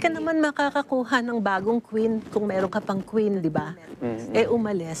timing? Di ka naman makakakuha ng bagong queen kung meron ka pang queen, di ba? Eh,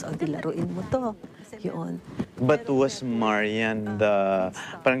 umalis, o di laruin mo to. Yun. But was Marian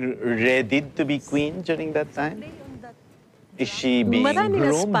parang ready to be queen during that time? Is she being Maraming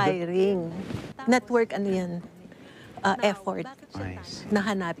groomed? aspiring. Network, ano yan? Effort Nice. na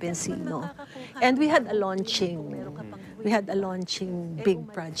hanapin sino. And we had a launching big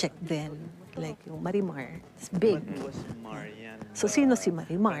project then. Like yung Marimar. It's big. Was Marian So, sino si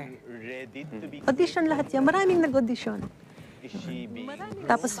Marimar? ready to be Audition lahat yan. Maraming nag-audition. Is she being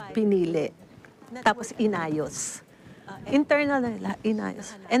Tapos pinili. Tapos inayos. Internal na nila,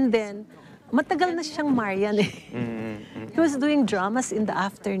 inayos. And then, matagal na siyang Marian eh. He was doing dramas in the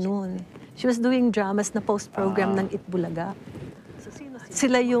afternoon. She was doing dramas na post-program ng Itbulaga.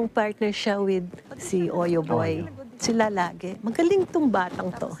 Sila yung partner siya with si Oyo Boy. Sila lagi. Magaling tong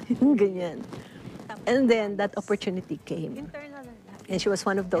batang to. Yung ganyan. And then, that opportunity came. And she was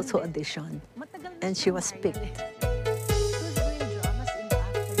one of those who auditioned. And she was picked.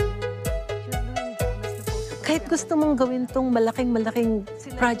 Kahit gusto mong gawin tong malaking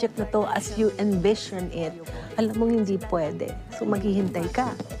project na to as you envision it, alam mong hindi pwede. So, maghihintay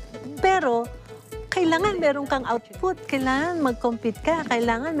ka. Pero, kailangan meron kang output, kailangan mag-compete ka,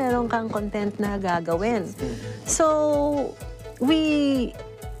 kailangan meron kang content na gagawin. So, we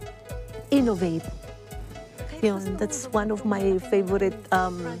innovate. Yun, that's one of my favorite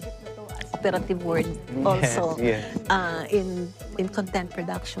operative word also Yes. In content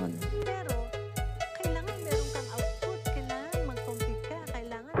production. Pero, kailangan meron kang output, kailangan mag-compete ka,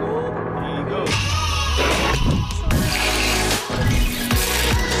 kailangan...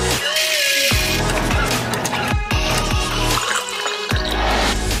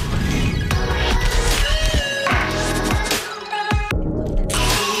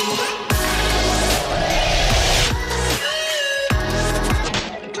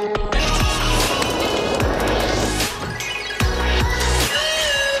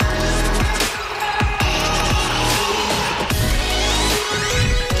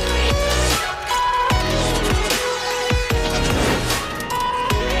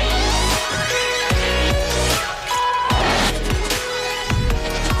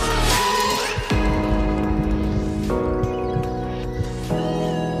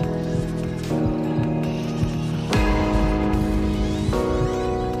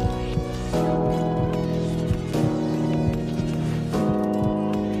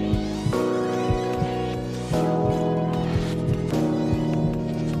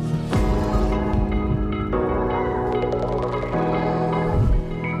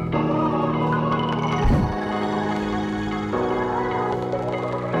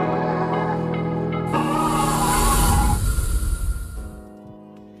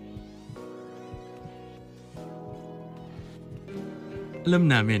 Alam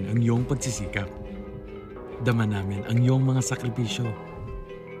namin ang iyong pagsisikap. Dama namin ang iyong mga sakripisyo.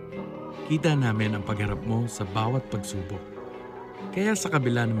 Kita namin ang pagharap mo sa bawat pagsubok. Kaya sa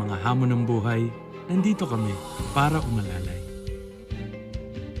kabila ng mga hamon ng buhay, nandito kami para umalalay.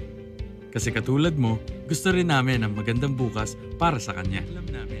 Kasi katulad mo, gusto rin namin ang magandang bukas para sa kanya.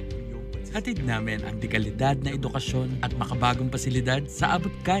 Hatid namin ang dekalidad na edukasyon at makabagong pasilidad sa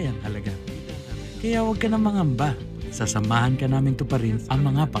abot kayang halaga. Kaya huwag ka na mangamba. Sasamahan ka namin tuparin ang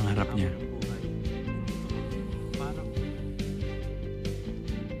mga pangarap niya.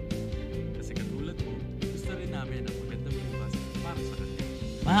 Kasi katulad mo, gusto rin namin ang magandang bukas para sa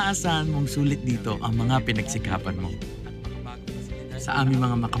kanya. Maaasahan mong sulit dito ang mga pinagsikapan mo. Sa aming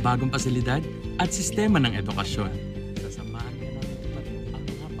mga makabagong pasilidad at sistema ng edukasyon. Sasamahan ka namin tuparin ang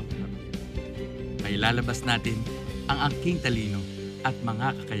mga pangarap niya. May lalabas natin ang aking talino at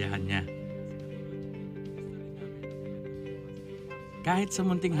mga kakayahan niya. Kahit sa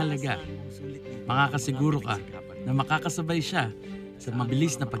munting halaga, makakasiguro ka na makakasabay siya sa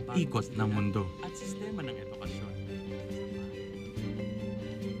mabilis na pag-ikot ng mundo at sistema ng edukasyon.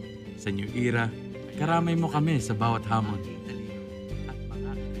 Sa new era, karamay mo kami sa bawat hamon.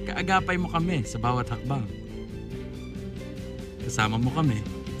 Kaagapay mo kami sa bawat hakbang. Kasama mo kami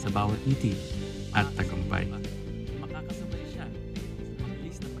sa bawat ngiti at tagumpay. Makakasabay siya sa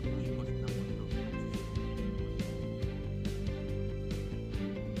mabilis na pag-ikot ng mundo.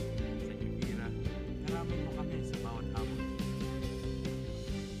 Karamay mo kami sa bawat hamon.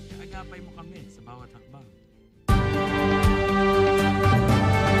 Kaagapay mo kami sa bawat hakbang.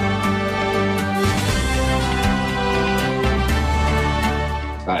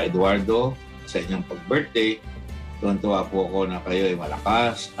 Eduardo, sa inyong pag-birthday. Tuwan-tuwa po ako na kayo ay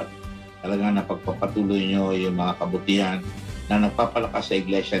malakas at talagang napagpapatuloy nyo yung mga kabutihan na nagpapalakas sa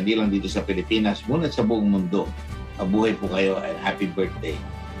iglesia, hindi lang dito sa Pilipinas, ngunit sa buong mundo. Mabuhay po kayo and happy birthday.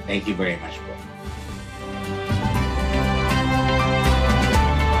 Thank you very much po.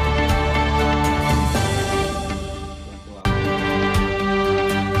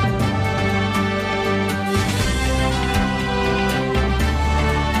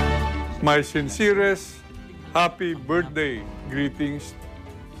 My sincerest happy birthday greetings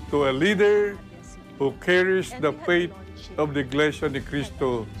to a leader who carries the faith of the Iglesia ni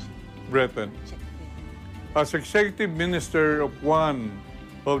Cristo, Breton. As executive minister of one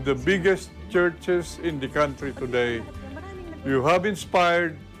of the biggest churches in the country today, you have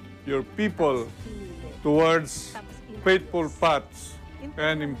inspired your people towards faithful paths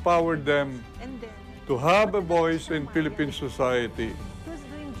and empowered them to have a voice in Philippine society.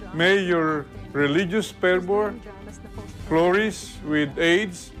 May your religious fervor flourish with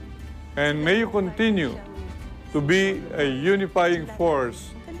age, and may you continue to be a unifying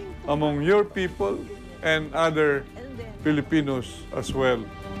force among your people and other Filipinos as well.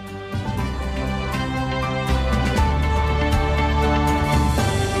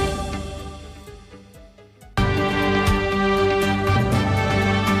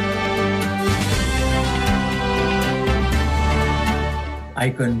 I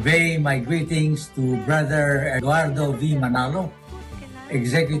convey my greetings to Brother Eduardo V. Manalo,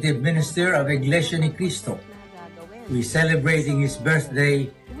 Executive Minister of Iglesia ni Cristo, who is celebrating his birthday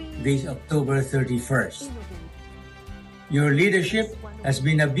this October 31st. Your leadership has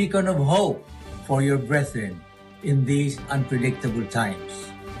been a beacon of hope for your brethren in these unpredictable times.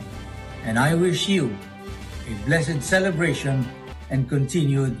 And I wish you a blessed celebration and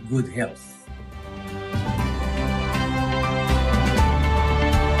continued good health.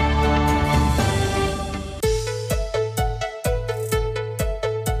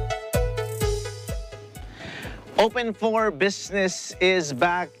 Open for Business is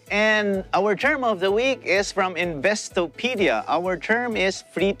back, and our term of the week is from Investopedia. Our term is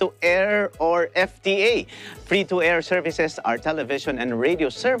free-to-air or FTA. Free-to-air services are television and radio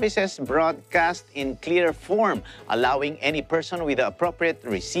services broadcast in clear form, allowing any person with the appropriate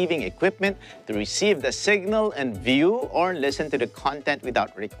receiving equipment to receive the signal and view or listen to the content without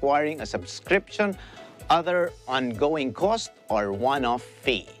requiring a subscription, other ongoing cost, or one-off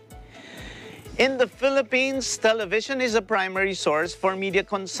fee. In the Philippines, television is a primary source for media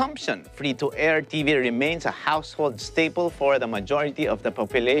consumption. Free-to-air TV remains a household staple for the majority of the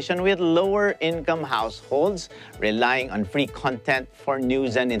population, with lower-income households relying on free content for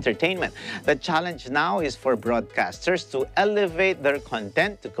news and entertainment. The challenge now is for broadcasters to elevate their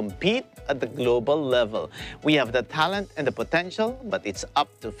content to compete at the global level. We have the talent and the potential, but it's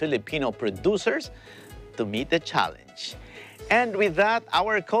up to Filipino producers to meet the challenge. And with that,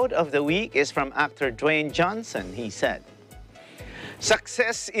 our quote of the week is from actor Dwayne Johnson. He said,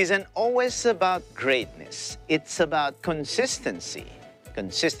 "Success isn't always about greatness. It's about consistency.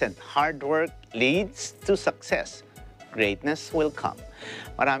 Consistent hard work leads to success. Greatness will come."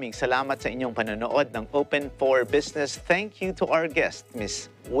 Maraming salamat sa inyong panonood ng Open for Business. Thank you to our guest, Ms.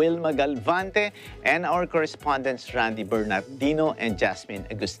 Wilma Galvante, and our correspondents Randy Bernardino and Jasmine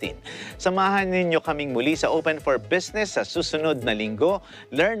Agustin. Samahan ninyo kaming muli sa Open for Business sa susunod na linggo.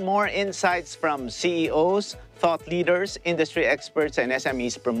 Learn more insights from CEOs, thought leaders, industry experts, and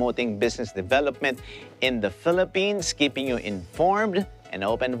SMEs promoting business development in the Philippines, keeping you informed and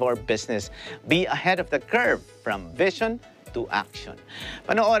open for business. Be ahead of the curve from vision to action.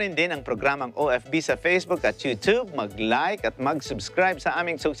 Panoorin din ang programang OFB sa Facebook at YouTube. Mag-like at mag-subscribe sa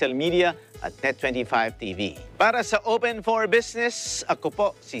aming social media at Net25 TV. Para sa Open for Business, ako po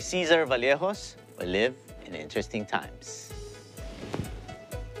si Cesar Vallejos. We live in interesting times.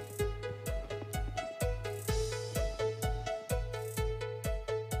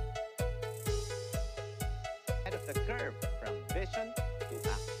 Ahead of the curve from vision to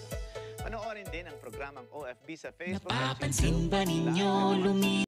action. Panoorin din ang programang OFB sa Facebook. Napapansin ba ninyo